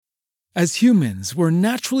As humans, we're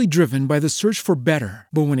naturally driven by the search for better.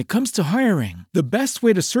 But when it comes to hiring, the best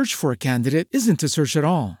way to search for a candidate isn't to search at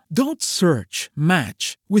all. Don't search,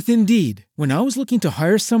 match with Indeed. When I was looking to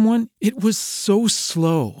hire someone, it was so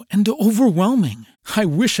slow and overwhelming. I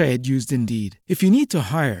wish I had used Indeed. If you need to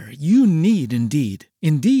hire, you need Indeed.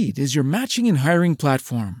 Indeed is your matching and hiring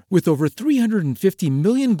platform with over 350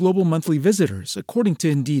 million global monthly visitors, according to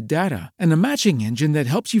Indeed data, and a matching engine that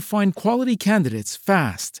helps you find quality candidates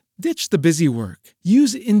fast. Ditch the busy work.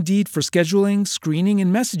 Use Indeed for scheduling, screening,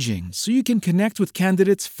 and messaging so you can connect with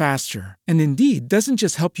candidates faster. And Indeed doesn't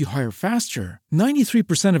just help you hire faster.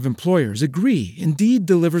 93% of employers agree Indeed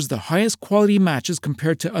delivers the highest quality matches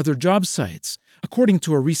compared to other job sites, according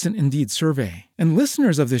to a recent Indeed survey. And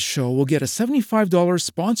listeners of this show will get a $75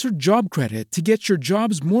 sponsored job credit to get your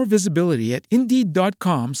jobs more visibility at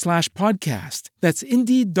Indeed.com/podcast. That's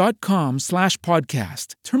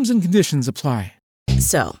Indeed.com/podcast. Terms and conditions apply.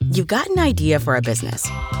 So, you've got an idea for a business.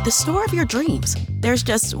 The store of your dreams. There's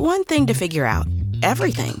just one thing to figure out.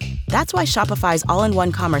 Everything. That's why Shopify's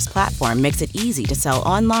all-in-one commerce platform makes it easy to sell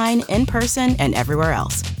online, in person, and everywhere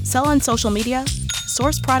else. Sell on social media,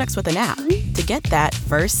 source products with an app to get that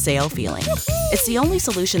first sale feeling. It's the only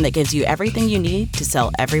solution that gives you everything you need to sell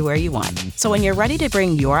everywhere you want. So when you're ready to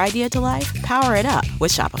bring your idea to life, power it up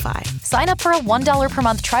with Shopify. Sign up for a $1 per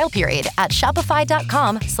month trial period at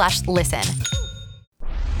shopify.com/listen.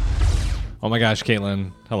 Oh my gosh,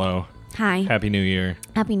 Caitlin. Hello. Hi. Happy New Year.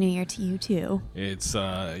 Happy New Year to you, too. It's,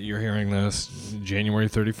 you're hearing this January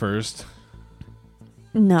 31st.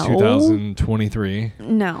 No. 2023.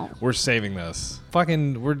 No. We're saving this. We're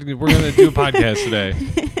going to do a podcast today.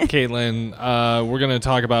 Caitlin, we're going to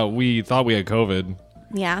talk about, we thought we had COVID.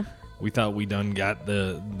 Yeah. We thought we done got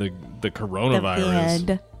the coronavirus.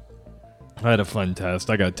 The I had a fun test.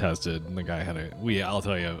 I got tested, and the guy had I'll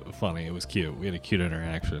tell you, funny. It was cute. We had a cute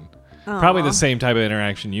interaction. Aww. Probably the same type of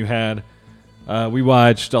interaction you had. We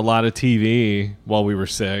watched a lot of TV while we were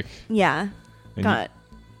sick. Yeah. And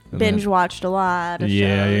Binge watched a lot of shows.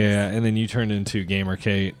 Yeah. And then you turned into Gamer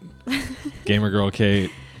Kate. Gamer Girl Kate.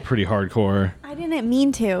 Pretty hardcore. I didn't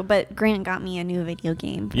mean to, but Grant got me a new video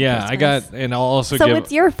game for Christmas. I got, and I'll also So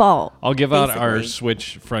it's your fault. I'll give out our basically.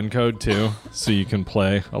 Switch friend code too, so you can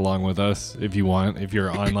play along with us if you want. If you're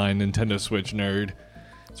an online Nintendo Switch nerd.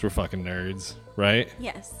 So we're fucking nerds, right?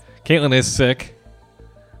 Yes. Caitlin is sick.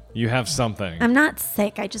 You have something. I'm not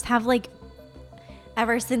sick. I just have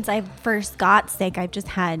ever since I first got sick, I've just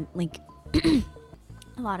had a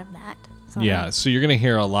lot of that. Sorry. Yeah, so you're gonna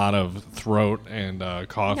hear a lot of throat and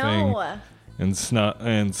coughing and snuff.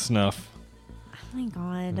 Oh my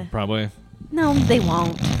god. Probably. No, they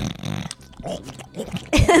won't.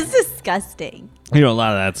 It's disgusting. You know, a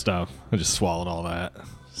lot of that stuff. I just swallowed all that.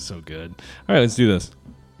 So good. All right, let's do this.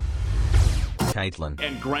 Caitlin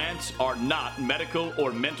and Grants are not medical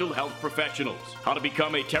or mental health professionals. How to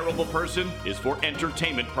become a terrible person is for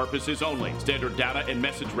entertainment purposes only. Standard data and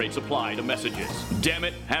message rates apply to messages. Damn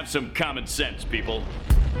it, have some common sense, people.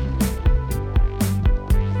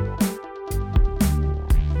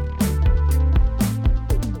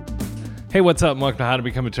 Hey, what's up? Welcome to How to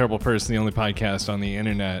Become a Terrible Person, the only podcast on the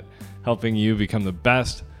internet helping you become the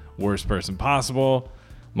best, worst person possible.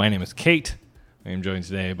 My name is Kate. I am joined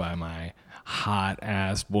today by my hot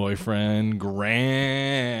ass boyfriend,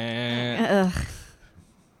 Grant. Ugh.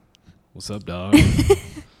 What's up, dog?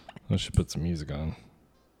 I should put some music on.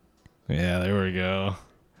 Yeah, there we go.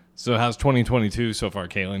 So how's 2022 so far,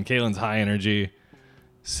 Caitlin? Caitlin's high energy,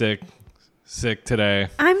 sick today.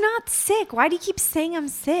 I'm not sick. Why do you keep saying I'm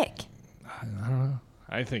sick? I don't know.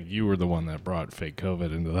 I think you were the one that brought fake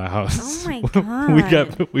COVID into the house. Oh my god.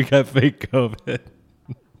 we got fake COVID.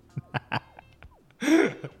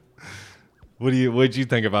 What'd you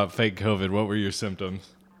think about fake COVID? What were your symptoms?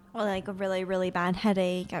 Well, a really, really bad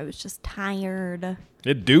headache. I was just tired.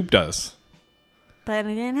 It duped us. But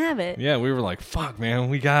I didn't have it. Yeah, we were like, fuck, man,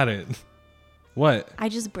 we got it. What? I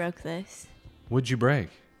just broke this. What'd you break?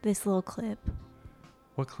 This little clip.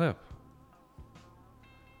 What clip?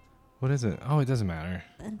 What is it? Oh, it doesn't matter.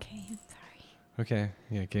 Okay, sorry. Okay.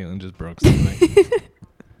 Yeah, Caitlin just broke something.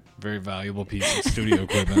 Very valuable piece of studio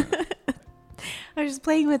equipment. I was just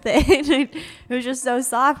playing with it. It was just so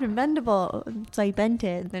soft and bendable. So I bent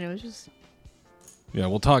it, and then it was just... Yeah,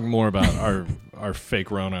 we'll talk more about our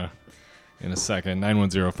fake Rona in a second.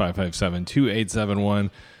 910-557-2871.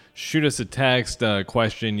 Shoot us a text,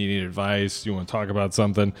 question, you need advice, you want to talk about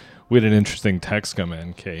something. We had an interesting text come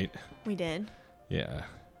in, Kate. We did? Yeah.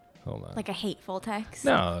 Hold on. Like a hateful text?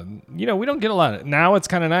 No, we don't get a lot of... Now it's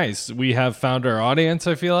kind of nice. We have found our audience,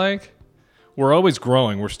 I feel like. We're always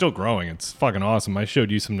growing. We're still growing. It's fucking awesome. I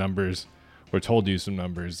showed you some numbers or told you some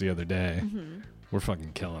numbers the other day. We're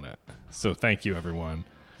fucking killing it. So thank you, everyone,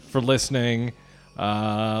 for listening.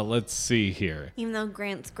 Let's see here. Even though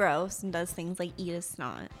Grant's gross and does things like eat his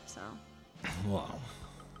snot, so. Well,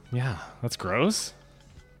 yeah, that's gross.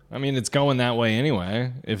 I mean, it's going that way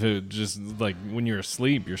anyway. If it just, like, when you're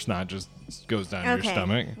asleep, your snot just goes down your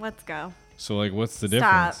stomach. Let's go. So, like, what's the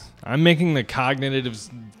difference? I'm making the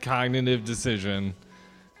cognitive decision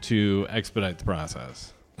to expedite the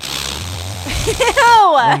process.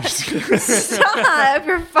 Ew! Stop!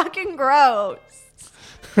 You're fucking gross.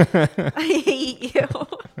 I hate you.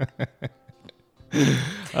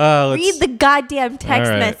 Read the goddamn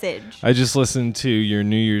text message. I just listened to your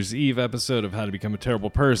New Year's Eve episode of How to Become a Terrible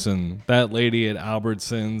Person. That lady at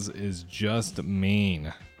Albertsons is just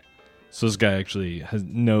mean. So this guy actually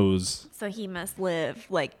knows. So he must live,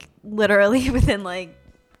 like, literally within, like,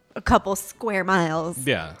 a couple square miles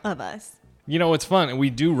of us. You know, it's fun. We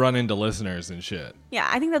do run into listeners and shit. Yeah,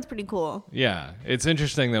 I think that's pretty cool. Yeah, it's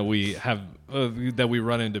interesting that we have that we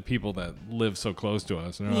run into people that live so close to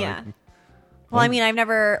us. And Yeah. like, Well, I mean, I've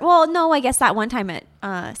never... Well, no, I guess that one time at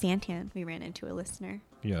Santan, we ran into a listener.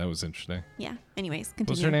 yeah, that was interesting. Yeah. Anyways, continue.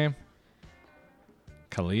 What's her name?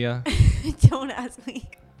 Kalia? Don't ask me.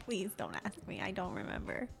 Please don't ask me. I don't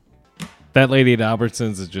remember. That lady at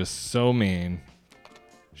Albertsons is just so mean.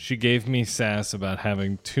 She gave me sass about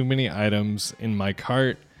having too many items in my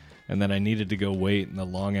cart and that I needed to go wait in the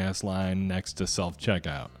long-ass line next to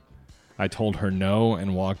self-checkout. I told her no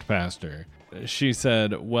and walked past her. She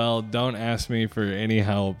said, well, don't ask me for any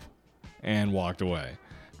help, and walked away.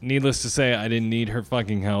 Needless to say, I didn't need her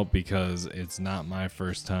fucking help because it's not my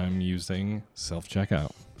first time using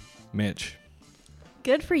self-checkout. Mitch.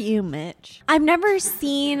 Good for you, Mitch. I've never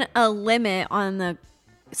seen a limit on the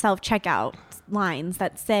self-checkout lines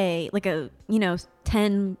that say like a,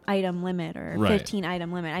 10 item limit or 15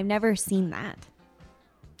 item limit. I've never seen that.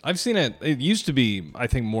 I've seen it. It used to be, I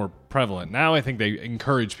think, more prevalent. Now I think they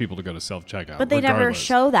encourage people to go to self-checkout. But they never regardless.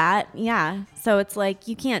 show that. Yeah. So it's like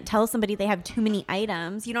you can't tell somebody they have too many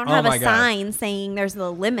items. You don't have a sign saying there's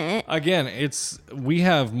the limit. Again, we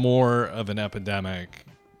have more of an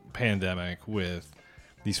pandemic with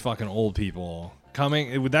these fucking old people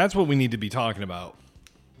coming. That's what we need to be talking about.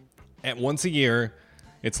 At once a year,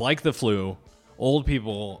 it's like the flu. Old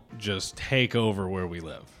people just take over where we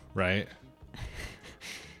live, right?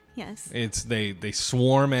 Yes. It's they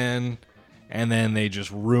swarm in, and then they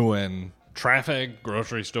just ruin traffic,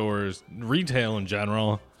 grocery stores, retail in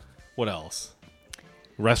general. What else?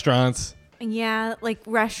 Restaurants. Yeah, like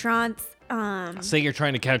restaurants. Say you're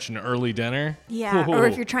trying to catch an early dinner. Yeah, or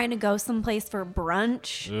if you're trying to go someplace for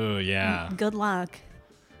brunch. Oh, yeah. Good luck.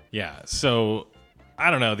 Yeah, so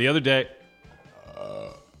I don't know. The other day,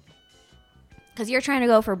 because you're trying to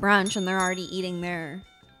go for brunch and they're already eating their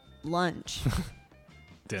lunch.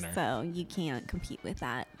 dinner. So you can't compete with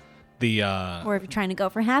that. Or if you're trying to go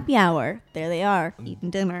for happy hour, there they are, eating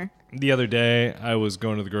dinner. The other day, I was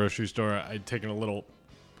going to the grocery store. I'd taken a little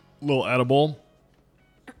edible,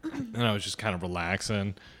 and I was just kind of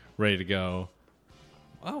relaxing, ready to go.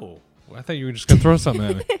 Oh, I thought you were just going to throw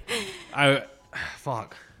something at me.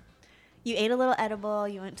 Fuck. You ate a little edible.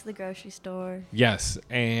 You went to the grocery store. Yes,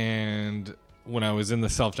 and when I was in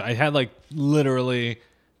the I had like literally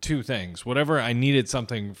 2 things. Whatever, I needed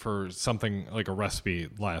something for something like a recipe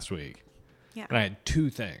last week. Yeah. And I had 2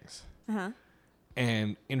 things. Uh-huh.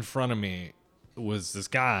 And in front of me was this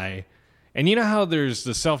guy. And you know how there's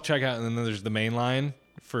the self-checkout and then there's the main line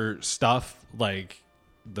for stuff like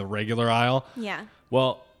the regular aisle? Yeah.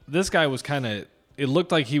 Well, this guy was it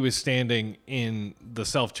looked like he was standing in the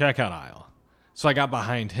self-checkout aisle. So I got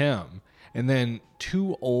behind him. And then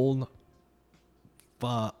 2 old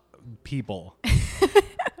people.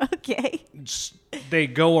 Okay. They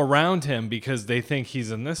go around him because they think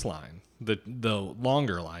he's in this line, the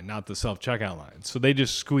longer line, not the self-checkout line. So they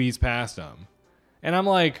just squeeze past him. And I'm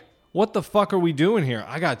like, what the fuck are we doing here?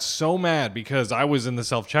 I got so mad because I was in the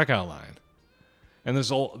self-checkout line. And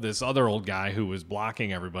this other old guy who was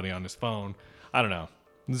blocking everybody on his phone, I don't know.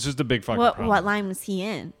 It's just a big fucking problem. What line was he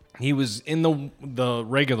in? He was in the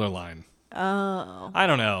regular line. Oh. I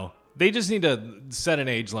don't know. They just need to set an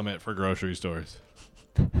age limit for grocery stores.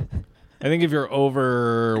 I think if you're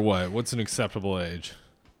over, what's an acceptable age?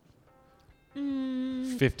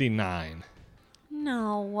 59.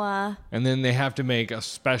 No. And then they have to make a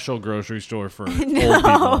special grocery store for old people.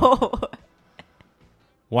 No.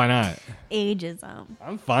 Why not? Ageism.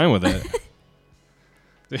 I'm fine with it.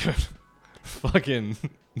 Dude, fucking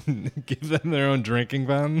give them their own drinking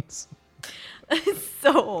fountains.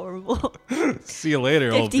 So horrible. See you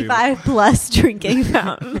later, old people. 55 plus drinking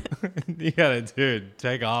fountain. You gotta, dude,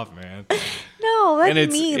 take off, man. No, that's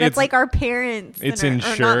And me. That's like our parents. It's or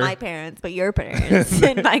Ensure. not my parents, but your parents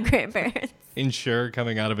and my grandparents. Ensure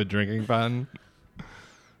coming out of a drinking fountain.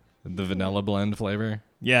 The vanilla blend flavor.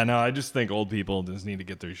 Yeah, no, I just think old people just need to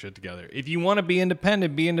get their shit together. If you want to be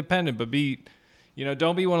independent, but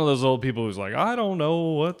don't be one of those old people who's like, I don't know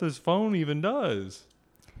what this phone even does.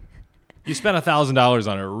 You spent $1,000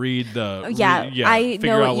 on it. I figure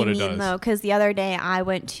know out what it you mean, does. though, because the other day I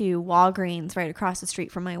went to Walgreens right across the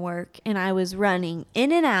street from my work, and I was running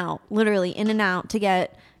in and out, literally in and out, to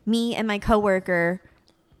get me and my coworker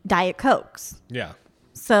Diet Cokes. Yeah.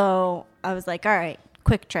 So I was like, all right,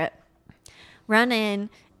 quick trip. Run in,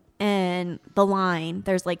 and the line,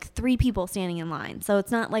 there's like 3 people standing in line. So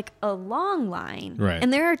it's not like a long line. Right.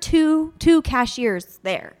 And there are two cashiers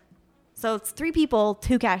there. So it's 3 people,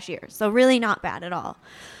 2 cashiers. So really not bad at all.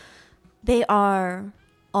 They are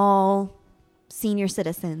all senior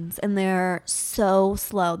citizens, and they're so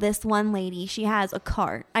slow. This one lady, she has a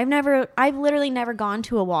cart. I've literally never gone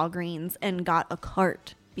to a Walgreens and got a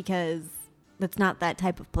cart because that's not that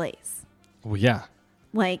type of place. Well, yeah.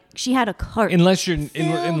 Like, she had a cart. Unless you're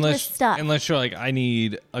with stuff. unless you're like, I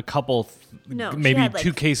need a couple, No, she maybe had, like,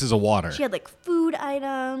 2 cases of water. She had like food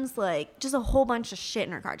items, like just a whole bunch of shit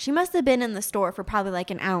in her cart. She must have been in the store for probably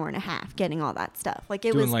like an hour and a half getting all that stuff. Like,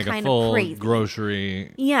 it Doing was like kind a full of crazy.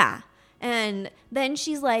 grocery. Yeah. And then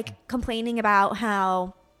she's like complaining about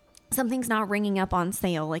how something's not ringing up on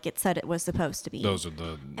sale like it said it was supposed to be. Those are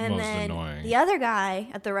the And most then annoying. the other guy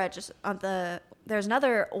at the register, there's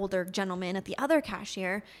another older gentleman at the other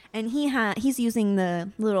cashier, and he's using the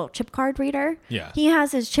little chip card reader. Yeah. He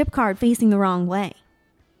has his chip card facing the wrong way.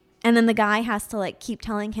 And then the guy has to like keep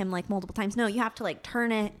telling him like multiple times, no, you have to like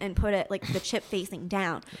turn it and put it like the chip facing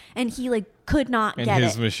down. And he like could not And get it.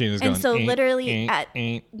 his machine is and going, so "Eh, literally eh, at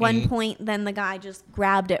eh, one eh." point, then the guy just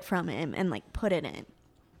grabbed it from him and like put it in,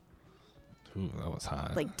 Ooh, that was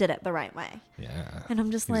hot. like did it the right way. Yeah. And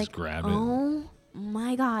I'm just You like, just grab it. oh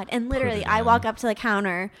my God. And literally, it I in. walk up to the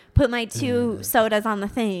counter, put my 2 sodas on the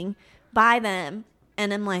thing, buy them,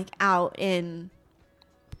 and I'm like out in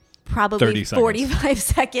 30 probably seconds. 45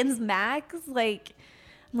 seconds max. Like,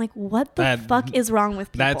 I'm like, what the That- fuck is wrong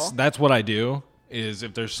with people? That's what I do. Is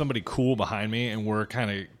if there's somebody cool behind me and we're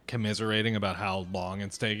kind of commiserating about how long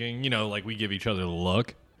it's taking, like we give each other the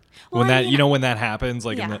look. Well, When I mean, when that happens,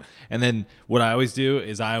 like, Yeah. and then what I always do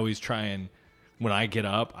is I always try and when I get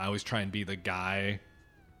up, I always try and be the guy,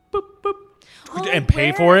 boop, boop, Oh, and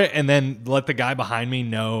pay for it, and then let the guy behind me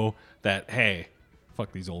know that, hey,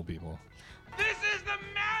 fuck these old people. This is the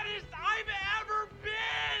maddest I've ever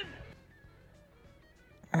been!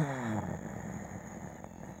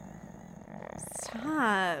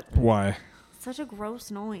 Stop. Why? Such a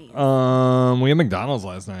gross noise. We had McDonald's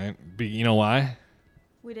last night. But you know why?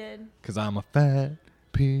 We did. Because I'm a fat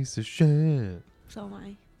piece of shit. So am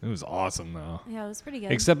I. It was awesome, though. Yeah, it was pretty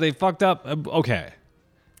good. Except they fucked up. Okay.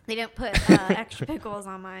 They didn't put extra pickles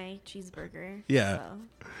on my cheeseburger. Yeah.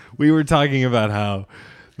 So. We were talking about how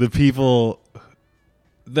the people,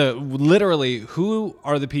 literally, who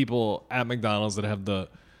are the people at McDonald's that have the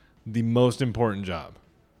most important job?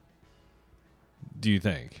 Do you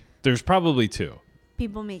think? There's probably 2.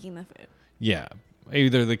 People making the food. Yeah.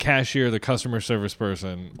 Either the cashier, the customer service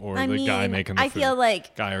person, or the guy making the food. I feel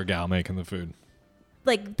like guy or gal making the food.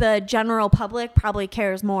 Like the general public probably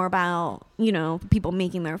cares more about, people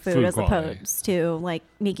making their food as quality. opposed to like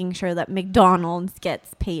making sure that McDonald's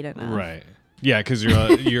gets paid enough. Right. Yeah, because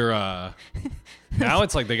you're now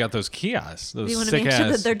it's like they got those kiosks. Those They want to sick make ass.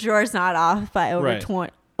 sure that their drawer's not off by Right.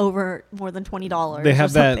 over more than $20. They have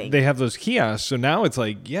or that. something. They have those kiosks. So now it's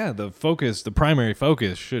like, yeah, the primary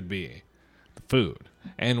focus should be the food.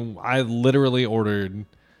 And I literally ordered,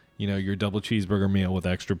 your double cheeseburger meal with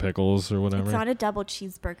extra pickles or whatever. It's not a double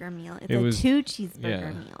cheeseburger meal. It's It a was- 2 cheeseburger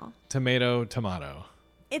yeah. meal. Tomato.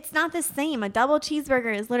 It's not the same. A double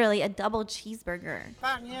cheeseburger is literally a double cheeseburger.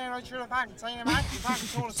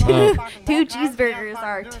 2 cheeseburgers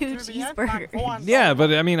are 2 cheeseburgers. Yeah,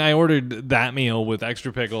 but I mean, I ordered that meal with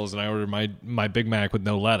extra pickles, and I ordered my Big Mac with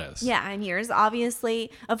no lettuce. Yeah, and yours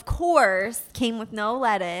obviously, of course, came with no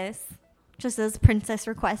lettuce, just as Princess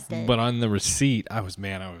requested. But on the receipt, because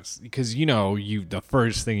the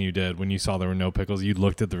first thing you did when you saw there were no pickles, you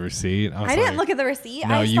looked at the receitt. I didn't look at the receipt.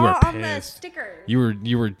 No, I you saw were it on the pissed. sticker. You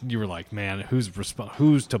were like, man, who's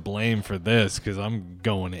to blame for this? Because I'm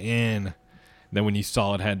going in. Then when you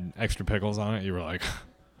saw it had extra pickles on it, you were like,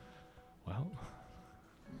 well,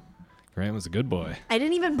 Grant was a good boy. I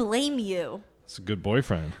didn't even blame you. It's a good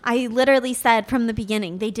boyfriend. I literally said from the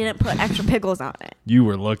beginning they didn't put extra pickles on it. You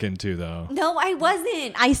were looking to, though. No, I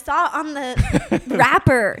wasn't. I saw it on the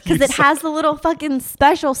wrapper because it has the little fucking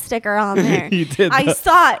special sticker on there. You did I that.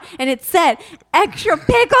 saw it and it said extra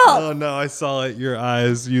pickle. Oh no, I saw it. Your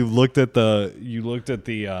eyes. You looked at the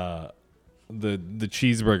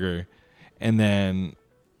cheeseburger, and then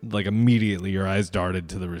like immediately your eyes darted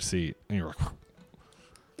to the receipt, and you were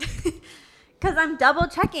Because I'm double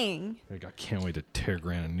checking. like, I can't wait to tear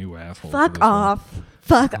Grant a new asshole. for Fuck this one. off.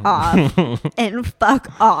 Fuck off. And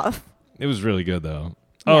fuck off. It was really good though.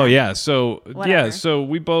 Oh yeah. So Whatever. So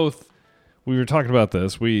we were talking about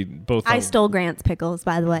this. We both. I stole Grant's pickles,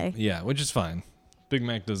 by the way. Yeah, which is fine. Big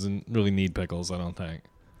Mac doesn't really need pickles, I don't think.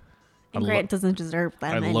 And Grant doesn't deserve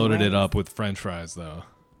them. I loaded it anyways. up with French fries though.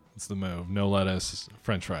 It's the move. No lettuce,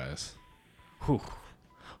 French fries. Whew.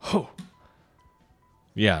 Oh.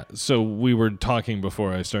 Yeah, so we were talking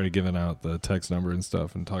before I started giving out the text number and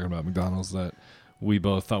stuff and talking about McDonald's that we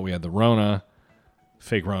both thought we had the Rona,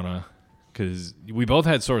 fake Rona, because we both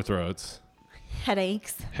had sore throats,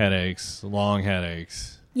 Headaches. long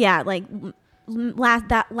headaches. Yeah, like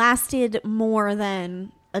that lasted more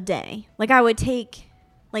than a day. Like I would take,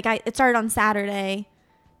 it started on Saturday,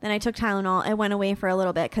 then I took Tylenol. It went away for a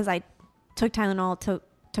little bit because I took Tylenol,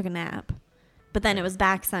 took a nap, but then it was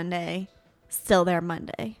back Sunday, still there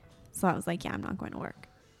Monday. So I was like, yeah, I'm not going to work.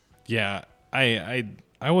 Yeah, I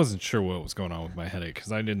wasn't sure what was going on with my headache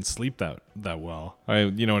because I didn't sleep that well.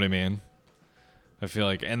 You know what I mean? I feel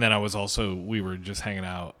like, and then we were just hanging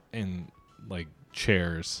out in like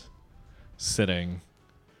chairs, sitting.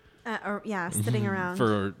 Sitting around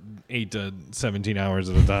for 8 to 17 hours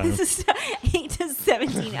at a time. 8 to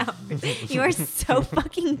 17 hours. You are so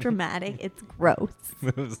fucking dramatic. It's gross.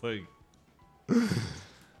 It was like,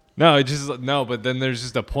 no, but then there's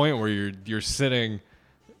just a point where you're sitting.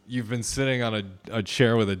 You've been sitting on a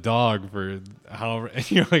chair with a dog for however,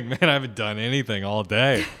 and you're like, man, I haven't done anything all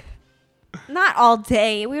day. Not all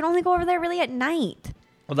day. We would only go over there really at night.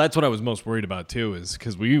 Well, that's what I was most worried about too, is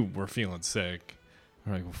because we were feeling sick.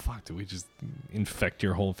 We're like, well, fuck, did we just infect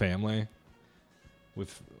your whole family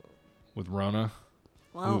with Rona?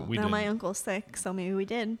 Well, we now didn't. my uncle's sick, so maybe we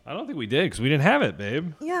did. I don't think we did because we didn't have it,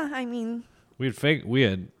 babe. Yeah, I mean, We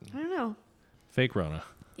had I don't know. fake Rona.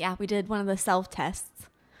 Yeah, we did one of the self-tests.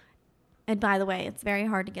 And by the way, it's very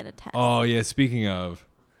hard to get a test. Oh yeah, speaking of,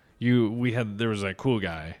 there was a cool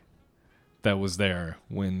guy that was there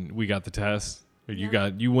when we got the test.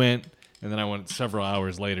 You went, and then I went several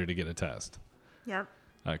hours later to get a test. Yep.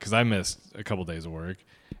 Because I missed a couple days of work.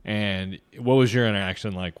 And what was your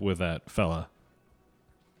interaction like with that fella?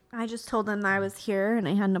 I just told him that I was here and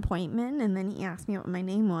I had an appointment, and then he asked me what my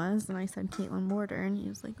name was, and I said Caitlin Warder, and he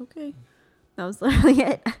was like, okay. That was literally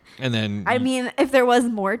it. And then I mean, if there was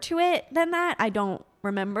more to it than that, I don't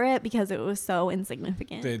remember it because it was so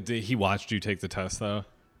insignificant. did he watched you take the test though?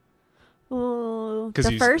 Ooh, 'Cause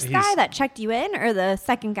the first he's- guy that checked you in, or the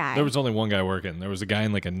second guy? There was only one guy working. There was a guy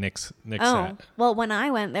in like a Knicks Oh, hat. well, when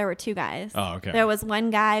I went, there were two guys. Oh, okay. There was one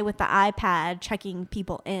guy with the iPad checking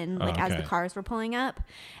people in, like as the okay. cars were pulling up.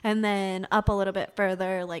 And then up a little bit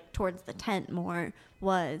further, like towards the tent more,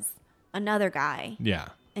 was another guy. Yeah.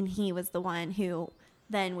 And he was the one who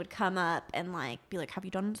then would come up and like be like, have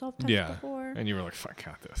you done a self-test Yeah. before? And you were like, fuck,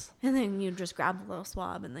 got this. And then you just grab the little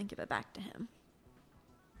swab and then give it back to him.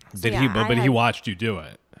 Did yeah, he? But I he had- watched you do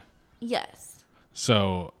it. Yes.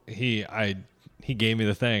 So he gave me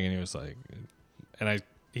the thing, and he was like,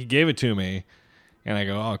 he gave it to me, and I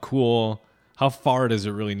go, oh, cool. How far does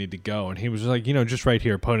it really need to go? And he was like, just right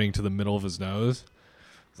here, pointing to the middle of his nose.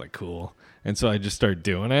 It's like, cool. And so I just started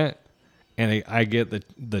doing it, and I get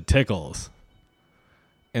the tickles.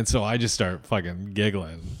 And so I just start fucking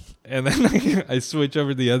giggling. And then I switch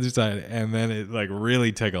over to the other side, and then it like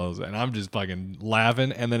really tickles, and I'm just fucking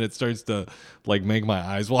laughing. And then it starts to like make my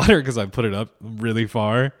eyes water because I put it up really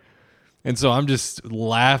far. And so I'm just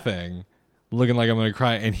laughing, looking like I'm going to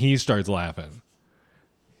cry, and he starts laughing.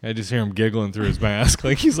 I just hear him giggling through his mask.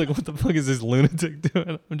 Like he's like, what the fuck is this lunatic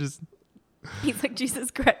doing? I'm just... He's like,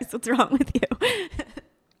 Jesus Christ, what's wrong with you?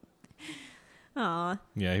 Aw.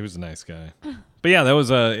 Yeah, he was a nice guy. But yeah, that was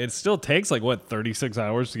it still takes like what, 36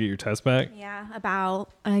 hours to get your test back? Yeah,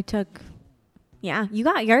 you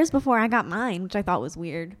got yours before I got mine, which I thought was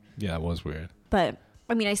weird. Yeah, it was weird. But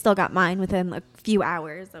I mean, I still got mine within a few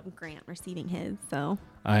hours of Grant receiving his, so.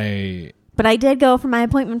 But I did go for my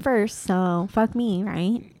appointment first, so fuck me,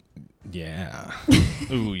 right? Yeah.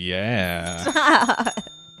 Ooh, yeah.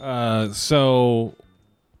 So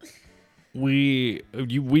we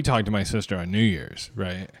talked to my sister on New Year's,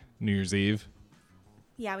 right? New Year's Eve.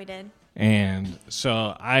 Yeah, we did. And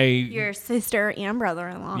so Your sister and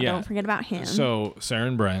brother-in-law. Yeah. Don't forget about him. So Sarah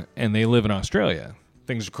and Brent, and they live in Australia.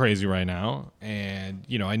 Things are crazy right now. And,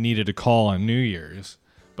 I needed a call on New Year's,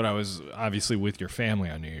 but I was obviously with your family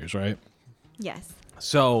on New Year's, right? Yes.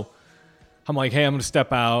 So I'm like, hey, I'm going to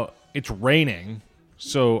step out. It's raining.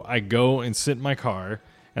 So I go and sit in my car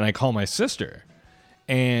and I call my sister.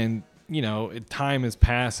 And, time is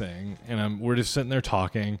passing and we're just sitting there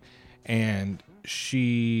talking. And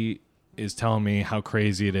she is telling me how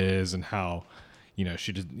crazy it is and how,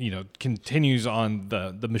 she just, continues on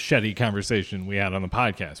the machete conversation we had on the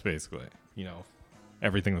podcast, basically,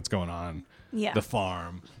 everything that's going on, the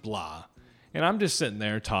farm, blah. And I'm just sitting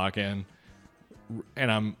there talking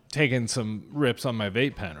and I'm taking some rips on my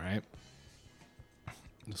vape pen, right?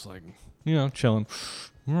 Just like, chilling.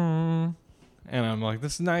 And I'm like,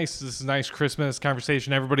 this is nice. This is a nice Christmas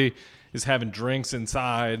conversation. Everybody is having drinks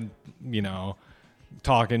inside,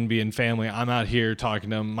 talking, being family. I'm out here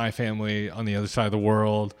talking to my family on the other side of the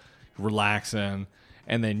world, relaxing.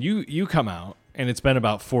 And then you come out, and it's been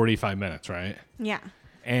about 45 minutes, right? Yeah.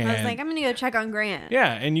 And I was like, I'm going to go check on Grant.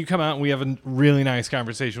 Yeah, and you come out, and we have a really nice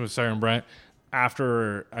conversation with Sarah and Brent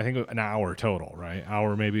after, I think, an hour total, right?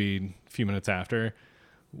 Hour, maybe a few minutes after.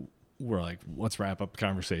 We're like, let's wrap up the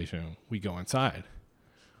conversation. We go inside.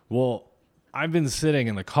 Well, I've been sitting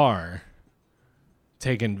in the car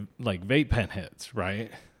taking like vape pen hits,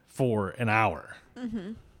 right, for an hour.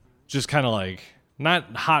 Mm-hmm. Just kind of like,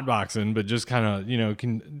 not hotboxing, but just kind of,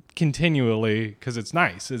 continually, because it's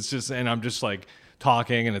nice. It's just, and I'm just like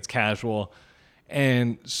talking and it's casual.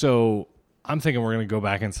 And so I'm thinking we're going to go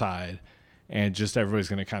back inside and just everybody's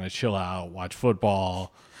going to kind of chill out, watch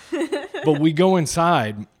football. But we go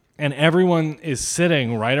inside and everyone is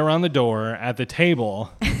sitting right around the door at the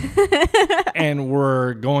table. And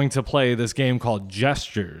we're going to play this game called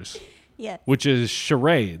Gestures. Yes. Which is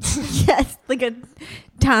charades. Yes, like a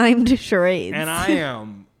timed charades. And I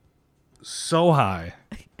am so high.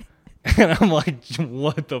 And I'm like,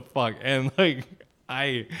 what the fuck? And like,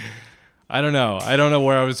 I don't know. I don't know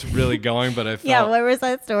where I was really going, but I felt... Yeah, where was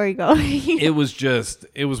that story going? It was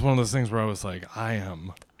one of those things where I was like, I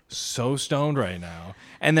am so stoned right now.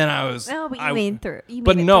 And then I was... No, but you made through.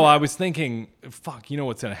 I was thinking, fuck, you know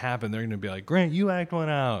what's going to happen? They're going to be like, Grant, you act one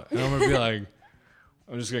out. And I'm going to be like...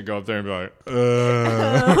 I'm just going to go up there and be like,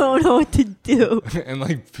 I don't know what to do. And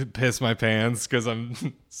like piss my pants because I'm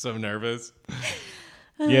so nervous.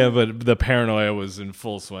 Yeah, but the paranoia was in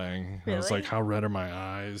full swing. Really? I was like, how red are my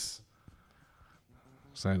eyes?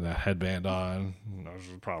 So I had that headband on. I was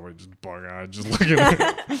probably just bug-eyed, just looking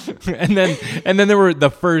at it. and then there were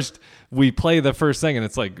we play the first thing and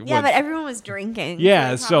it's like... Yeah, but everyone was drinking.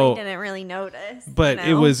 Yeah, so... didn't really notice. But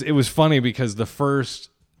it was funny because the first...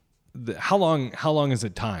 how long is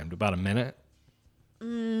it timed? About a minute?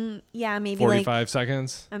 Yeah, maybe 45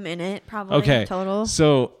 seconds? A minute, probably. Okay. Total.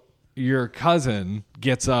 So your cousin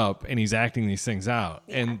gets up and he's acting these things out.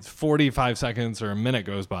 Yeah. And 45 seconds or a minute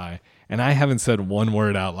goes by and I haven't said one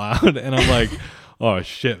word out loud. And I'm like, oh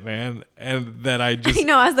shit, man. And then I just...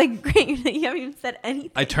 I was like, great, you haven't even said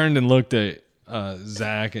anything. I turned and looked at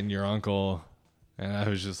Zach and your uncle and I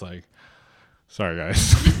was just like, sorry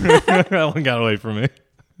guys. That one got away from me.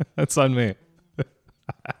 That's on me.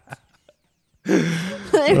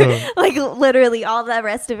 Like literally all the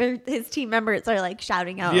rest of his team members are like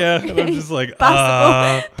shouting out. Yeah, and I'm just like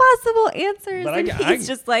possible answers, and he's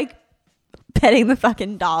just like petting the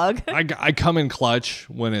fucking dog. I come in clutch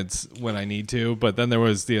when I need to, but then there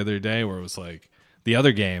was the other day where it was like the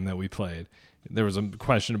other game that we played. There was a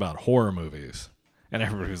question about horror movies, and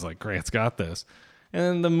everybody was like, "Grant's got this."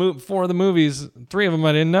 And then 4 of the movies, 3 of them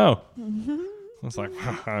I didn't know. Mm-hmm. I was like,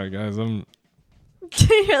 hi guys,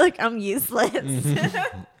 You're like, I'm useless.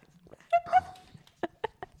 Mm-hmm.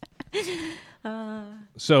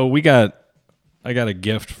 So I got a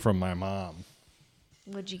gift from my mom.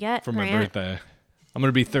 What'd you get for my birthday? I'm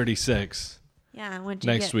gonna be 36. Yeah, what'd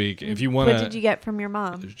you next get? week? If you want, what did you get from your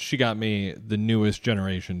mom? She got me the newest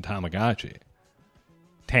generation Tamagotchi.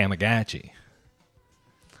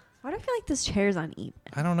 Why do I feel like this chair's uneven?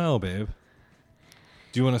 I don't know, babe.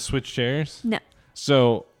 Do you want to switch chairs? No.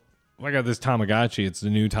 So, I got this Tamagotchi. It's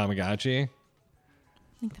the new Tamagotchi.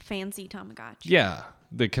 Like the fancy Tamagotchi. Yeah.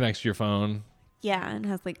 That connects to your phone. Yeah, and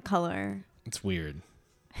has like color. It's weird.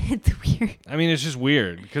 It's weird. I mean, it's just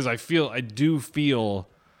weird because I do feel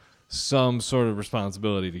some sort of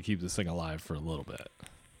responsibility to keep this thing alive for a little bit.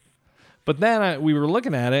 But then we were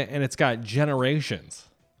looking at it and it's got generations.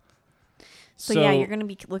 So yeah, you're going to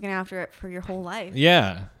be looking after it for your whole life.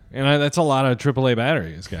 Yeah. And that's a lot of AAA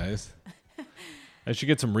batteries, guys. I should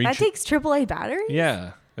get some That takes AAA batteries?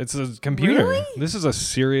 Yeah. It's a computer. Really? This is a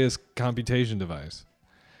serious computation device.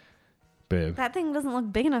 Babe. That thing doesn't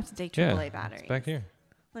look big enough to take AAA batteries. It's back here.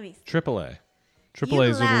 Let me see. AAA.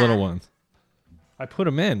 AAA's are the little ones. I put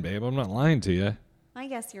them in, babe. I'm not lying to you. I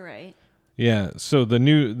guess you're right. Yeah, so the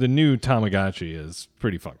new Tamagotchi is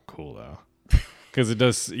pretty fucking cool though. Because it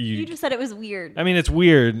does... You just said it was weird. I mean, it's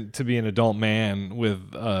weird to be an adult man with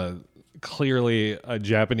clearly a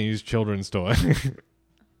Japanese children's toy.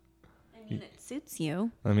 I mean, it suits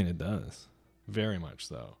you. I mean, it does. Very much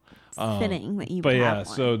so. It's fitting that you But would yeah, have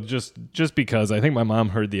one. so just because I think my mom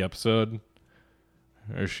heard the episode,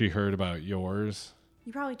 or she heard about yours.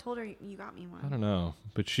 You probably told her you got me one. I don't know,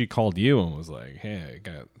 but she called you and was like, "Hey,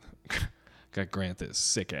 I got Grant this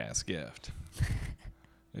sick ass gift,"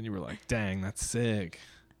 and you were like, "Dang, that's sick."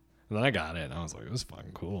 And then I got it, and I was like, "It was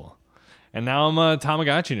fucking cool." And now I'm a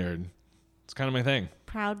Tamagotchi nerd. It's kind of my thing.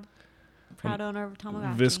 Proud owner of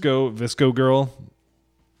Tamagotchi. Visco girl.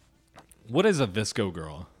 What is a Visco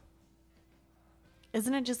girl?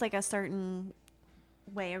 Isn't it just like a certain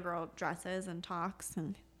way a girl dresses and talks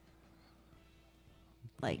and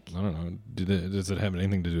like? I don't know. Does it have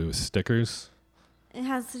anything to do with stickers? It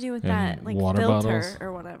has to do with And that, like water filter bottles?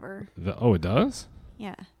 or whatever. It does?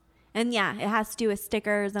 Yeah. And yeah, it has to do with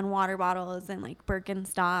stickers and water bottles and like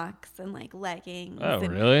Birkenstocks and like leggings. Oh,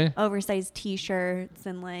 and really? Oversized t-shirts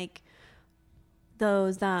and like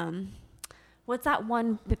those, what's that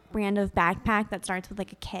one brand of backpack that starts with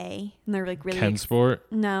like a K and they're like really Ken Sport?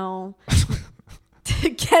 No.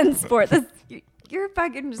 Ken Sport. You're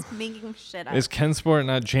fucking just making shit up. Is Ken Sport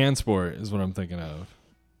not Jan Sport is what I'm thinking of.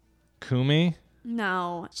 Kumi?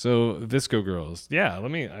 No. So Visco girls. Yeah,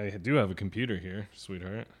 I do have a computer here,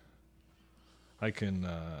 sweetheart. I can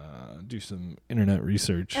do some internet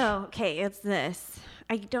research. Oh, okay. It's this.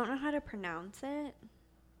 I don't know how to pronounce it.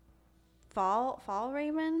 Fall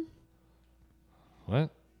Raven? What?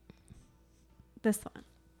 This one.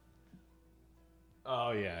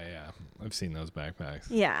 Oh, yeah. I've seen those backpacks.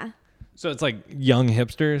 Yeah. So it's like young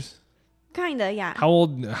hipsters? Kinda, yeah. How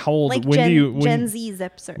old? Like when Gen Z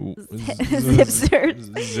zipsters. Zipsters.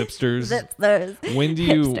 Zipsters. When do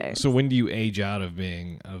you? Hipsters. So when do you age out of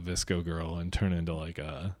being a Visco girl and turn into like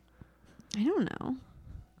a? I don't know.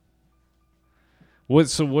 What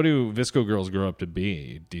do Visco girls grow up to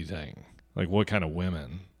be? Do you think? Like what kind of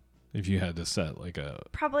women? If you had to set like a...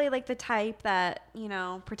 Probably like the type that,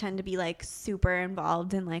 pretend to be like super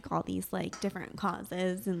involved in like all these like different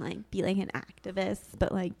causes and like be like an activist,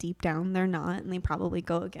 but like deep down they're not, and they probably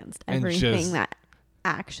go against everything that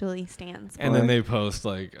actually stands for. And then they post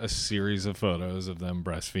like a series of photos of them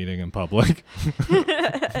breastfeeding in public.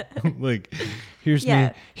 Like, here's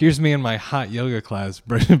me in my hot yoga class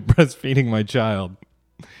breastfeeding my child.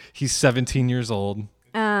 He's 17 years old.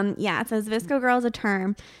 It says Visco girl is a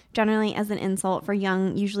term generally as an insult for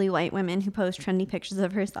young, usually white women who post trendy pictures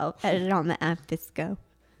of herself edited on the app Visco.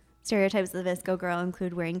 Stereotypes of the Visco girl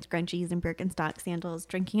include wearing scrunchies and Birkenstock sandals,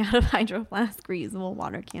 drinking out of Hydro Flask reusable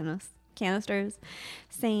water canisters,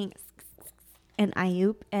 saying an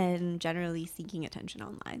ayup, and generally seeking attention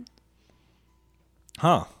online.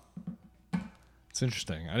 Huh. It's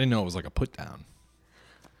interesting. I didn't know it was like a put down.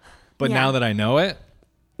 But Yeah. now that I know it,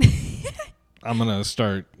 I'm going to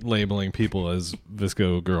start labeling people as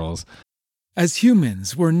Visco girls. As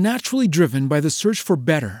humans, we're naturally driven by the search for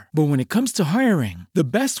better. But when it comes to hiring, the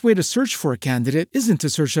best way to search for a candidate isn't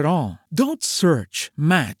to search at all. Don't search,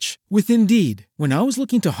 match with Indeed. When I was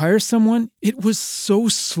looking to hire someone, it was so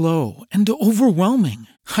slow and overwhelming.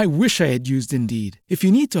 I wish I had used Indeed. If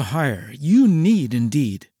you need to hire, you need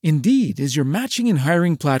Indeed. Indeed is your matching and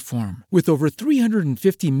hiring platform with over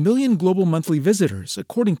 350 million global monthly visitors,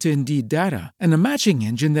 according to Indeed data, and a matching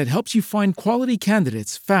engine that helps you find quality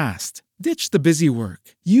candidates fast. Ditch the busy work.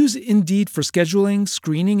 Use Indeed for scheduling,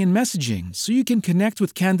 screening, and messaging so you can connect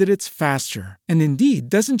with candidates faster. And Indeed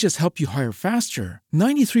doesn't just help you hire faster.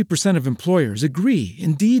 93% of employers agree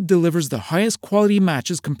Indeed delivers the highest quality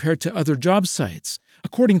matches compared to other job sites,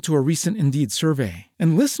 according to a recent Indeed survey.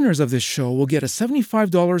 And listeners of this show will get a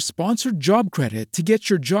 $75 sponsored job credit to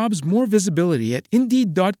get your jobs more visibility at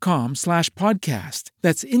Indeed.com/podcast.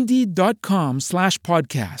 That's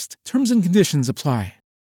Indeed.com/podcast. Terms and conditions apply.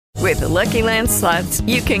 With the Lucky Land Slots,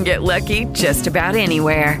 you can get lucky just about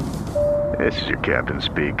anywhere. This is your captain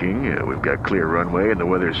speaking. We've got clear runway and the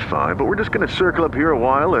weather's fine, but we're just going to circle up here a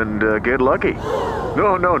while and get lucky.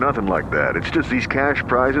 No, nothing like that. It's just these cash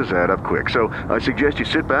prizes add up quick. So I suggest you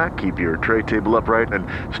sit back, keep your tray table upright, and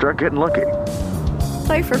start getting lucky.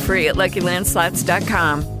 Play for free at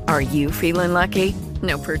LuckyLandSlots.com. Are you feeling lucky?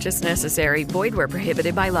 No purchase necessary. Void where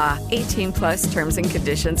prohibited by law. 18+ terms and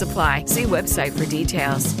conditions apply. See website for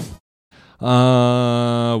details.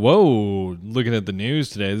 Whoa. Looking at the news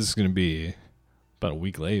today, this is going to be about a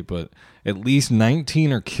week late, but at least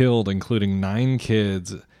 19 are killed, including 9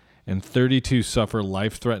 kids, and 32 suffer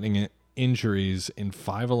life-threatening injuries in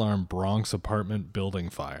 5-alarm Bronx apartment building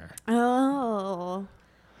fire. Oh.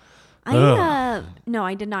 No,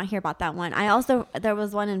 I did not hear about that one. There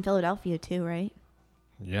was one in Philadelphia too, right?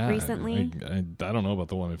 Yeah. Recently. I don't know about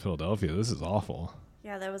the one in Philadelphia. This is awful.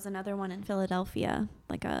 Yeah, there was another one in Philadelphia,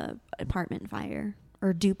 like a apartment fire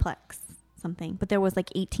or duplex something. But there was like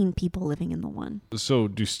 18 people living in the one. So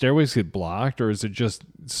do stairways get blocked, or is it just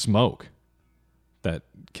smoke that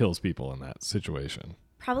kills people in that situation?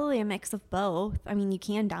 Probably a mix of both. I mean, you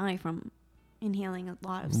can die from inhaling a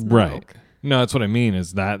lot of smoke. Right. No, that's what I mean.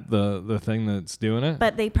 Is that the thing that's doing it?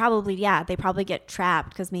 But they probably get trapped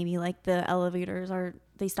because maybe like the elevators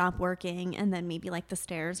they stop working, and then maybe like the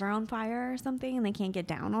stairs are on fire or something, and they can't get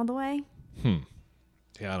down all the way.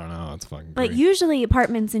 Yeah, I don't know. It's fucking But great. usually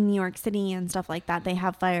apartments in New York City and stuff like that, they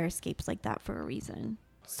have fire escapes like that for a reason.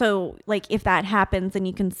 So like if that happens, then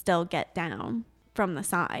you can still get down from the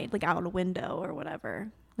side, like out a window or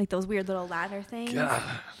whatever. Like those weird little ladder things. God.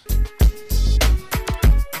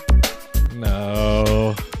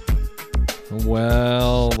 No.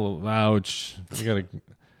 Well, ouch. You're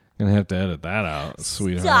gonna have to edit that out,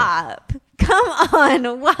 sweetheart. Stop. Come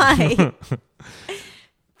on. Why?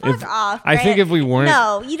 Fuck off. I think if we weren't...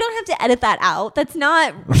 No, you don't have to edit that out. That's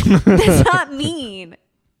not mean.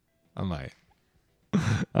 I might.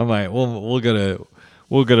 We'll go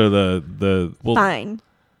to the Fine.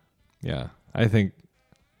 Yeah. I think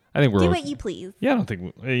we're Do what you please. Yeah, I don't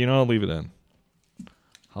think I'll leave it in.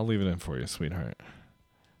 I'll leave it in for you, sweetheart.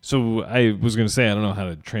 So I was going to say I don't know how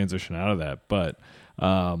to transition out of that, but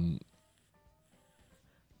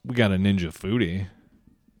we got a Ninja Foodie.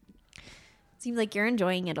 Seems like you're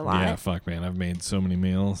enjoying it a lot. Yeah, fuck, man. I've made so many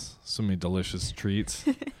meals, so many delicious treats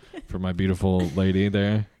for my beautiful lady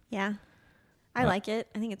there. Yeah. I like it.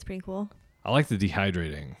 I think it's pretty cool. I like the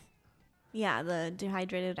dehydrating. Yeah, the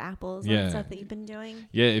dehydrated apples Yeah. and stuff that you've been doing.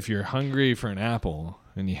 Yeah, if you're hungry for an apple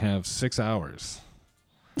and you have 6 hours,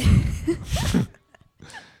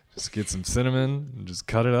 just get some cinnamon and just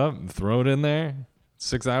cut it up and throw it in there.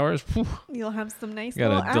 6 hours. Whew. You'll have some nice You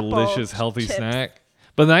got little a delicious, healthy chips. snack.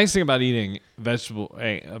 But the nice thing about eating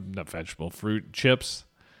fruit chips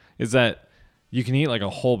is that you can eat like a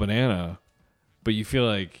whole banana, but you feel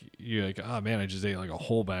like you're like, oh man, I just ate like a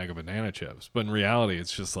whole bag of banana chips. But in reality,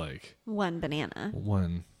 it's just like one banana.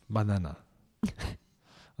 One banana.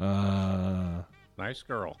 Nice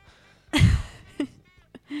girl.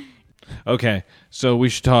 Okay, so we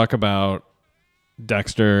should talk about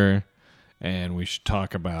Dexter, and we should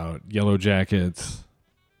talk about Yellow Jackets.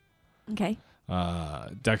 Okay.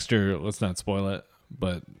 Dexter, let's not spoil it,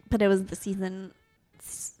 but it was the season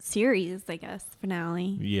series, I guess,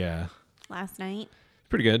 finale. Yeah. Last night.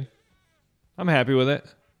 Pretty good. I'm happy with it.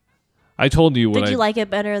 I told you what Did you like it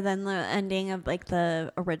better than the ending of like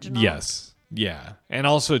the original? Yes. Yeah. And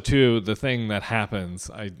also too, the thing that happens,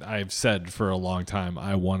 I've said for a long time,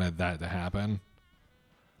 I wanted that to happen.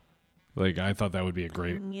 Like, I thought that would be a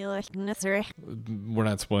great... We're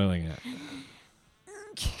not spoiling it.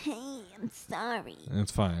 Okay, I'm sorry.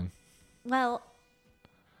 It's fine. Well...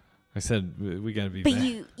 I said we got to be... But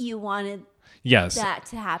you wanted yes. that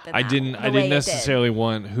to happen. I didn't necessarily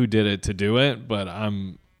want who did it to do it, but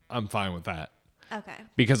I'm fine with that. Okay.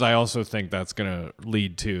 Because I also think that's going to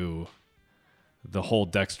lead to the whole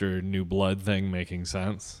Dexter New Blood thing making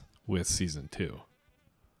sense with season 2.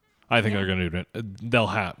 I think they're going to do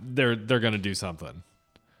it. They're going to do something.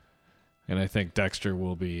 And I think Dexter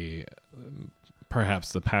will be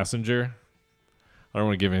perhaps the passenger. I don't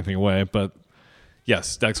want to give anything away, but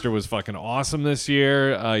yes, Dexter was fucking awesome this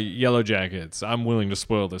year. Yellow Jackets. I'm willing to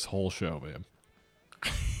spoil this whole show, babe.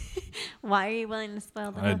 Why are you willing to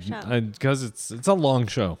spoil the whole show? Because it's a long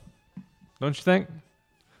show. Don't you think?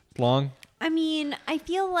 It's long. I mean, I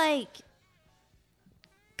feel like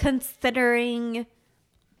considering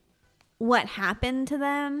what happened to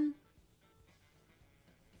them,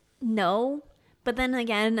 no. But then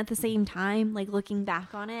again, at the same time, like looking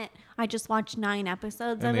back on it, I just watched 9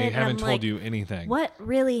 episodes of it. And they haven't told like, you anything. What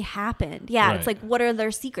really happened? Yeah, Right. It's like, what are their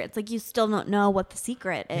secrets? Like, you still don't know what the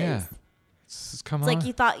secret is. Yeah. It's on. like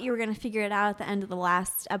you thought you were going to figure it out at the end of the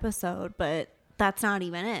last episode, but that's not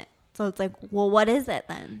even it. So it's like, well, what is it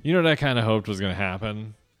then? You know what I kind of hoped was going to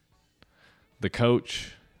happen? The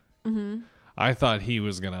coach. Mm-hmm. I thought he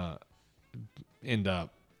was going to end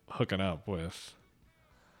up hooking up with,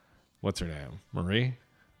 what's her name? Marie?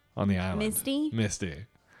 On the island. Misty.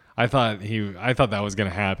 I thought that was going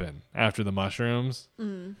to happen after the mushrooms.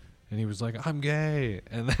 Mm. And he was like, I'm gay.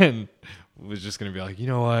 And then was just going to be like, you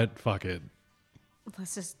know what? Fuck it.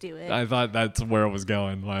 Let's just do it. I thought that's where it was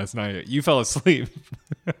going last night. You fell asleep.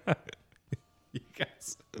 You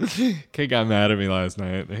guys. Kate got mad at me last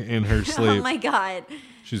night in her sleep. Oh my God.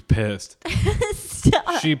 She's pissed.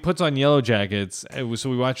 Stop. She puts on Yellow Jackets. So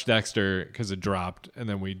we watched Dexter because it dropped. And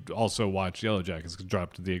then we also watched Yellow Jackets because it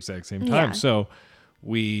dropped at the exact same time. Yeah. So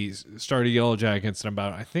we started Yellow Jackets. And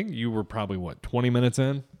I think you were probably, 20 minutes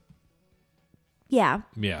in? Yeah.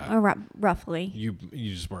 Yeah. Or roughly. You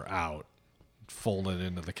just were out, folded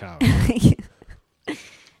into the couch.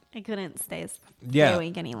 I couldn't stay Yeah.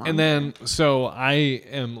 awake any longer. And then, so I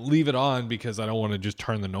leave it on because I don't want to just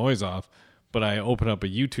turn the noise off. But I open up a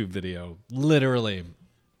YouTube video, literally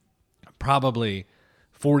probably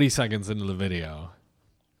 40 seconds into the video.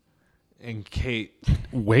 And Kate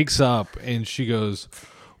wakes up and she goes,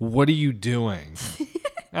 "What are you doing?"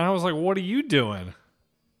 And I was like, "What are you doing?"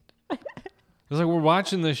 It's like, we're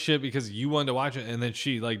watching this shit because you wanted to watch it. And then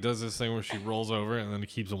she does this thing where she rolls over and then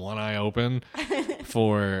keeps one eye open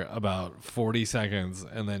for about 40 seconds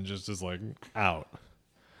and then just is out.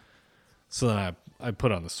 So then I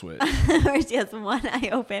put on the Switch. Or she has one eye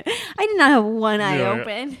open. I did not have one eye Yeah.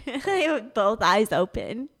 open. I have both eyes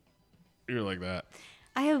open. You're like that.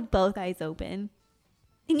 I have both eyes open.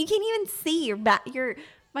 And you can't even see your back.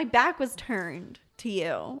 My back was turned to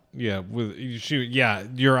you. Yeah,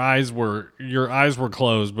 your eyes were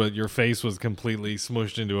closed, but your face was completely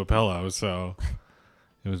smushed into a pillow, so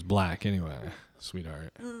it was black anyway,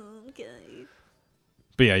 sweetheart. Okay.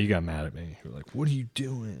 But yeah, you got mad at me. You were like, "What are you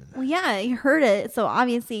doing?" Well, yeah, you heard it. So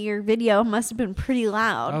obviously your video must have been pretty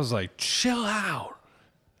loud. I was like, "Chill out."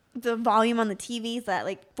 The volume on the TV is at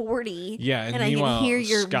 40. Yeah, and I meanwhile, can hear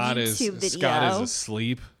your Scott YouTube video. Scott is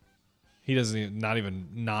asleep. He doesn't not even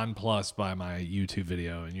nonplussed by my YouTube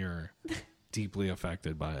video, and you're deeply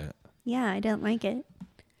affected by it. Yeah, I didn't like it.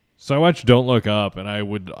 So I watched Don't Look Up, and I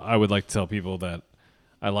would like to tell people that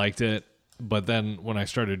I liked it, but then when I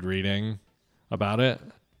started reading about it,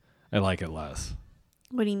 I like it less.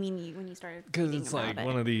 What do you mean when you started? Because it's about it?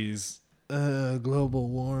 one of these global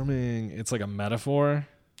warming. It's like a metaphor.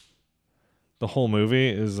 The whole movie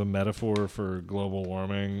is a metaphor for global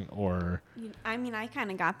warming, or... I mean, I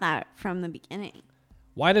kind of got that from the beginning.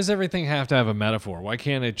 Why does everything have to have a metaphor? Why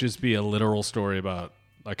can't it just be a literal story about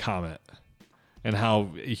a comet and how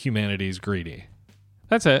humanity is greedy?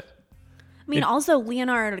 That's it. I mean, also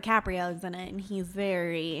Leonardo DiCaprio is in it, and he's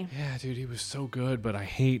very... Yeah, dude, he was so good, but I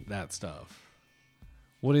hate that stuff.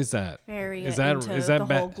 What is that? Very is that into is that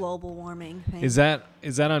the whole global warming thing. Is that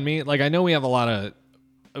on me? I know we have a lot of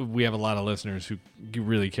listeners who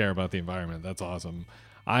really care about the environment. That's awesome.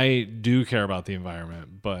 I do care about the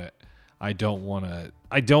environment, but I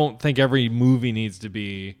don't think every movie needs to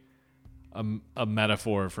be a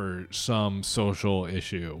metaphor for some social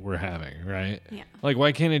issue we're having, right? Yeah.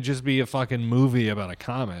 Why can't it just be a fucking movie about a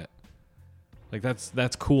comet?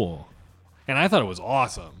 That's cool. And I thought it was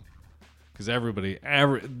awesome because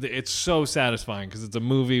it's so satisfying because it's a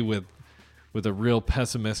movie with a real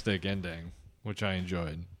pessimistic ending, which I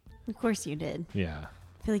enjoyed. Of course you did. Yeah.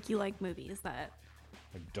 I feel like you like movies that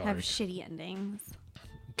Dark. have shitty endings.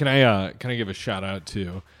 Can I give a shout out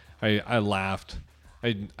to? I laughed.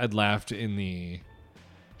 I'd laughed in the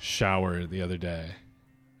shower the other day,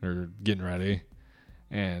 or getting ready,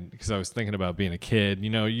 and because I was thinking about being a kid.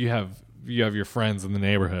 You have your friends in the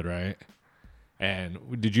neighborhood, right? And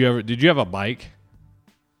did you have a bike?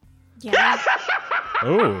 Yeah.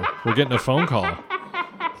 Oh, we're getting a phone call.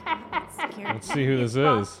 Let's see who this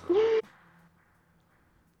is.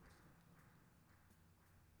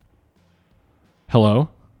 Hello?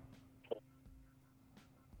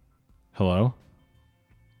 Hello?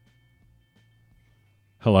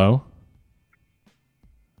 Hello?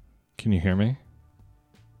 Can you hear me?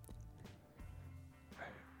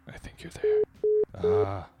 I think you're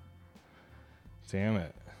there. Damn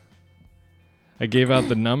it. I gave out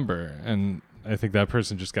the number, and I think that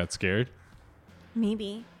person just got scared.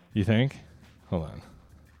 Maybe. You think? Hold on.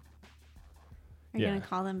 Are you going to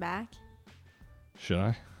call them back? Should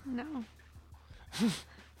I? No.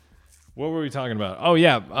 What were we talking about? Oh,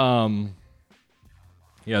 yeah.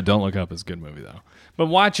 Yeah, Don't Look Up is a good movie, though. But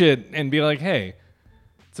watch it and be like, hey,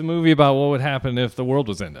 it's a movie about what would happen if the world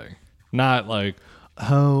was ending. Not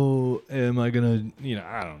how am I going to,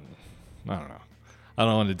 I don't know. I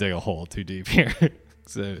don't want to dig a hole too deep here.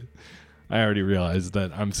 So I already realized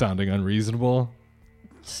that I'm sounding unreasonable.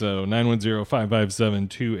 So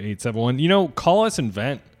 910-557-2871. Call us and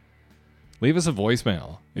vent. Leave us a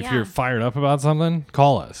voicemail. If you're fired up about something,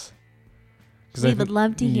 call us. We would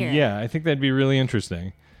love to hear it. Yeah, I think that'd be really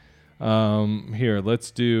interesting. Here, let's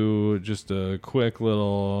do just a quick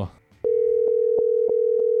little.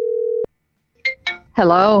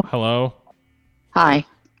 Hello. Hello. Hi.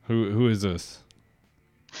 Who is this?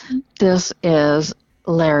 This is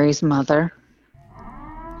Larry's mother.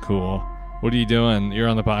 Cool. What are you doing? You're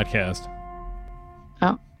on the podcast.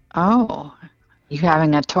 Oh. You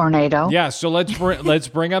having a tornado? Yeah. So let's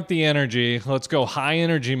bring up the energy. Let's go high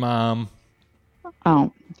energy, Mom.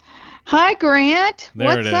 Oh. Hi, Grant. There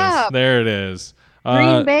What's it is. up? There it is.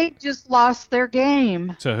 Green Bay just lost their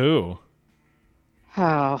game. To who?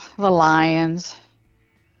 Oh, the Lions.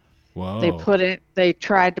 Whoa. They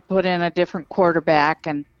tried to put in a different quarterback,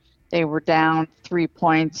 and they were down 3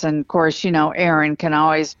 points. And of course, Aaron can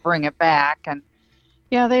always bring it back. And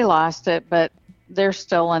yeah, they lost it, but they're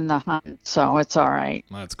still in the hunt, so it's all right.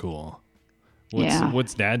 That's cool. Yeah.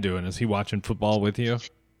 What's Dad doing? Is he watching football with you?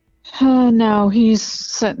 No, he's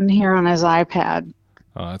sitting here on his iPad.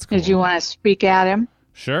 Oh, that's cool. Did you want to speak at him?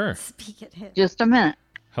 Sure. Speak at him. Just a minute.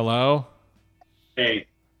 Hello? Hey.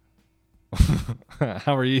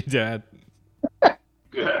 How are you, Dad?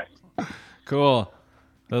 Good. Cool.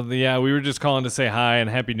 Yeah, we were just calling to say hi and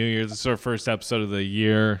Happy New Year. This is our first episode of the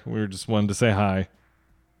year. We were just wanting to say hi.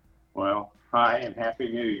 Well, hi and Happy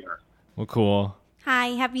New Year. Well, cool. Hi,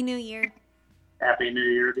 Happy New Year. Happy New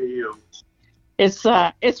Year to you. It's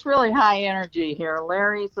really high energy here.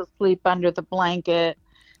 Larry's asleep under the blanket.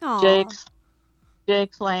 Aw.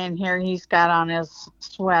 Jake's laying here. He's got on his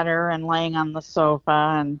sweater and laying on the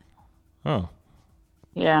sofa, and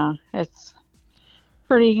yeah, it's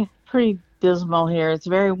pretty dismal here. It's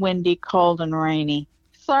very windy, cold, and rainy.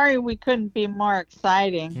 Sorry we couldn't be more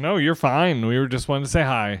exciting. No, you're fine. We were just wanting to say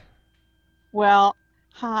hi. Well,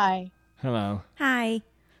 hi. Hello. Hi.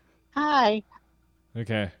 Hi.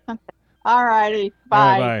 Okay. All righty. Bye.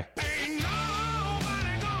 All right, bye.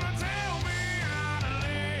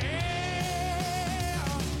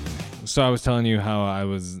 So I was telling you how I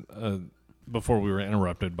was, before we were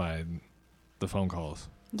interrupted by the phone calls.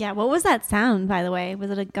 Yeah, what was that sound, by the way?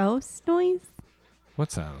 Was it a ghost noise?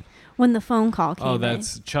 What sound? When the phone call came in. Oh,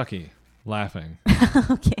 that's Chucky laughing.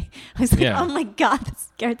 Okay. I was like, oh my God, that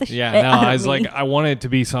scared the shit no, out I of was me. like, I want it to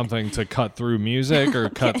be something to cut through music or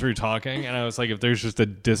cut through talking. And I was like, if there's just a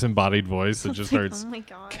disembodied voice that just starts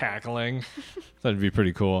cackling, that'd be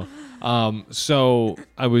pretty cool. So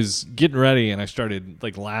I was getting ready and I started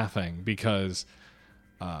like laughing because,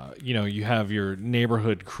 you have your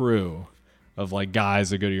neighborhood crew of like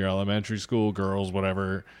guys that go to your elementary school, girls,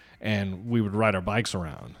 whatever. And we would ride our bikes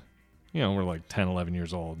around. We're like 10, 11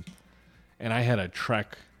 years old. And I had a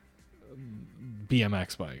Trek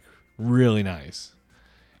BMX bike, really nice.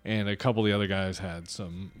 And a couple of the other guys had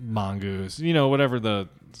some Mongoose, whatever the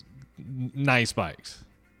nice bikes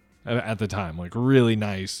at the time, like really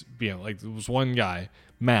nice. Like there was one guy,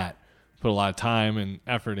 Matt, put a lot of time and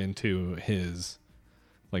effort into his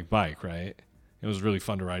like bike, right? It was really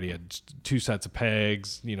fun to ride. He had 2 sets of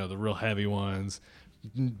pegs, the real heavy ones,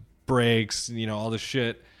 brakes, all the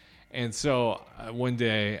shit. And so one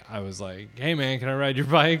day I was like, hey, man, can I ride your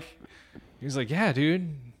bike? He was like, yeah,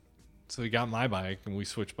 dude. So he got my bike and we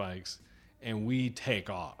switched bikes and we take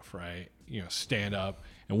off, right? Stand up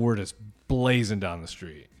and we're just blazing down the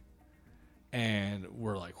street. And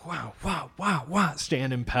we're like, wow,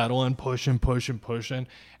 standing, pedaling, pushing.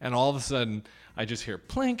 And all of a sudden I just hear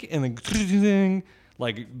plink and then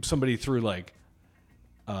like somebody threw like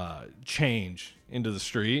change into the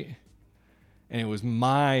street. And it was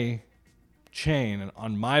my chain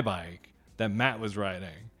on my bike that Matt was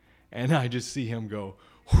riding. And I just see him go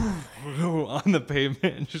on the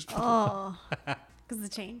pavement. And just because the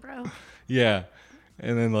chain broke. Yeah.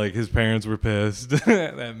 And then like his parents were pissed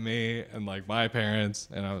at me and like my parents.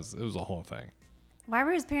 And it was a whole thing. Why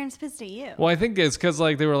were his parents pissed at you? Well, I think it's because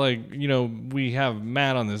like they were like, we have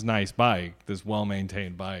Matt on this nice bike, this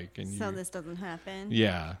well-maintained bike. And so this doesn't happen?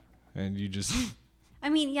 Yeah. And you just... I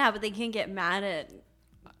mean, yeah, but they can't get mad at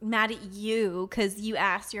you because you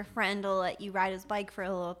asked your friend to let you ride his bike for a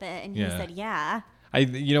little bit, and he said, "Yeah."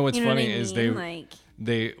 What's funny is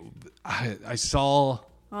I saw.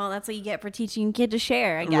 Well, that's what you get for teaching a kid to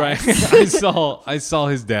share, I guess. Right. I saw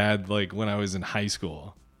his dad like when I was in high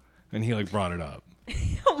school, and he like brought it up.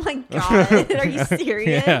 Oh my God, are you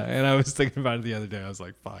serious? Yeah, and I was thinking about it the other day. I was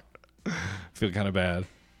like, "Fuck," I feel kind of bad.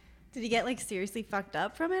 Did he get like seriously fucked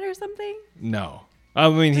up from it or something? No. I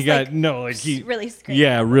mean, he got he really scraped.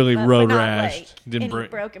 Yeah, really road but rashed. Like Didn't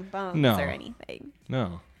broken bones or anything.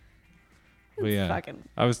 No. But yeah, fucking...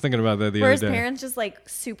 I was thinking about that the were other his day. Parents just like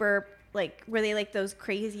super like were they like those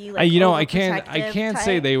crazy like I can't type?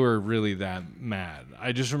 say they were really that mad.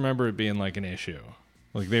 I just remember it being like an issue.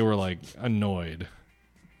 Like they were like annoyed.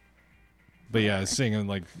 But yeah, I was singing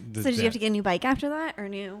like. So did you have to get a new bike after that, or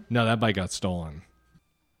new? No, that bike got stolen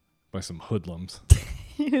by some hoodlums.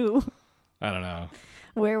 Who? I don't know.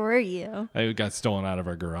 Where were you? It got stolen out of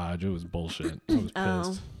our garage. It was bullshit. I was pissed.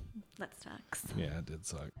 Oh, that sucks. Yeah, it did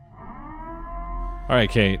suck. All right,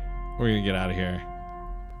 Kate, we're gonna get out of here.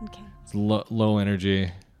 Okay. It's low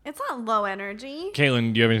energy. It's not low energy.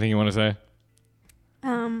 Caitlin, do you have anything you want to say?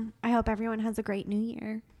 I hope everyone has a great New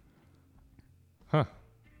Year. Huh.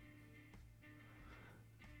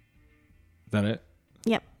 Is that it?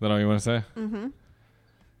 Yep. Is that all you want to say? Mm-hmm.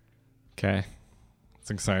 Okay. It's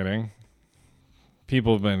exciting.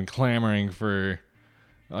 People have been clamoring for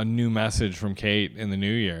a new message from Kate in the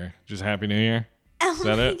new year. Just Happy New Year. Oh Is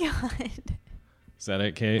that my it? God. Is that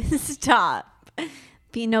it, Kate? Stop.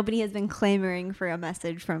 Nobody has been clamoring for a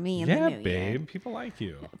message from me in the new year. Yeah, babe. People like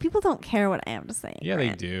you. People don't care what I have to say. Yeah,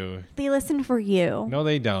 Grant. they do. They listen for you. No,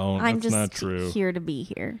 they don't. I'm That's just not true. here to be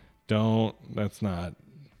here. Don't. That's not.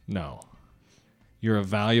 No. You're a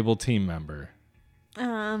valuable team member.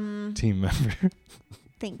 Team member.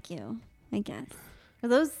 Thank you, I guess.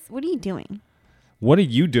 What are you doing? What are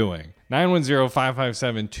you doing?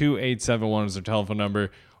 910-557-2871 is our telephone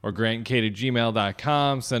number, or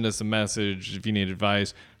GrantandKate@gmail.com. Send us a message if you need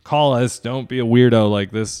advice. Call us. Don't be a weirdo like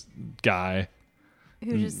this guy.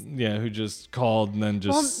 Who just called and then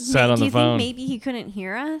just sat on the phone. Do you think maybe he couldn't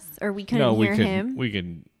hear us, or we couldn't hear him? We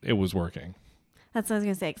could. It was working. That's what I was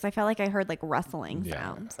gonna say, because I felt like I heard like rustling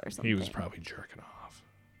sounds or something. He was probably jerking off.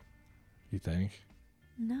 You think?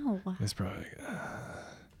 No. It's probably.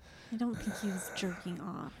 I don't think he was jerking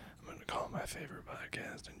off. I'm going to call my favorite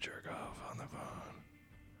podcast and jerk off on the phone.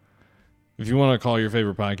 If you want to call your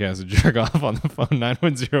favorite podcast and jerk off on the phone,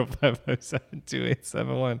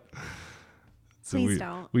 910-557-2871. Please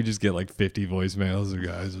don't. We just get like 50 voicemails of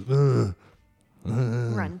guys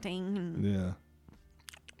grunting. Yeah.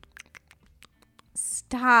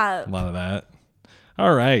 Stop. A lot of that.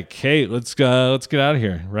 All right, Kate, let's get out of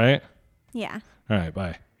here, right? Yeah. All right,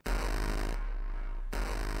 bye.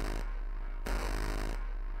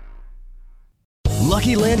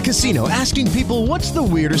 Lucky Land Casino, asking people, what's the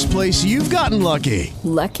weirdest place you've gotten lucky?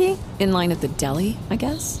 Lucky? In line at the deli, I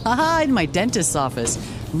guess? Aha, in my dentist's office.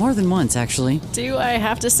 More than once, actually. Do I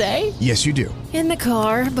have to say? Yes, you do. In the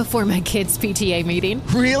car before my kids' PTA meeting.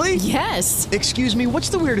 Really? Yes. Excuse me, what's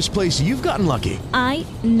the weirdest place you've gotten lucky? I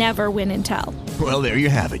never win and tell. Well, there you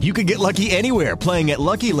have it. You can get lucky anywhere, playing at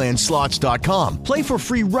LuckyLandSlots.com. Play for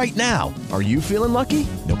free right now. Are you feeling lucky?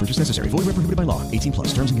 No purchase necessary. Void where prohibited by law.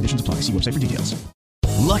 18+. Terms and conditions apply. See website for details.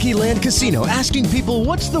 Lucky Land Casino, asking people,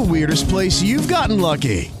 what's the weirdest place you've gotten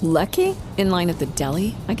lucky? Lucky? In line at the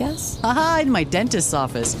deli, I guess? Aha, in my dentist's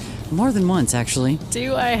office. More than once, actually.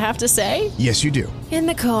 Do I have to say? Yes, you do. In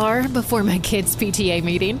the car before my kids' PTA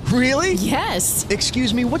meeting. Really? Yes.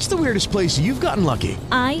 Excuse me, what's the weirdest place you've gotten lucky?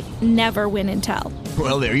 I never win and tell.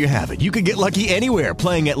 Well, there you have it. You can get lucky anywhere,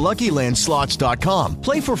 playing at LuckyLandSlots.com.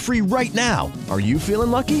 Play for free right now. Are you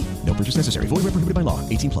feeling lucky? No purchase necessary. Void where prohibited by law.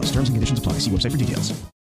 18+. Terms and conditions apply. See website for details.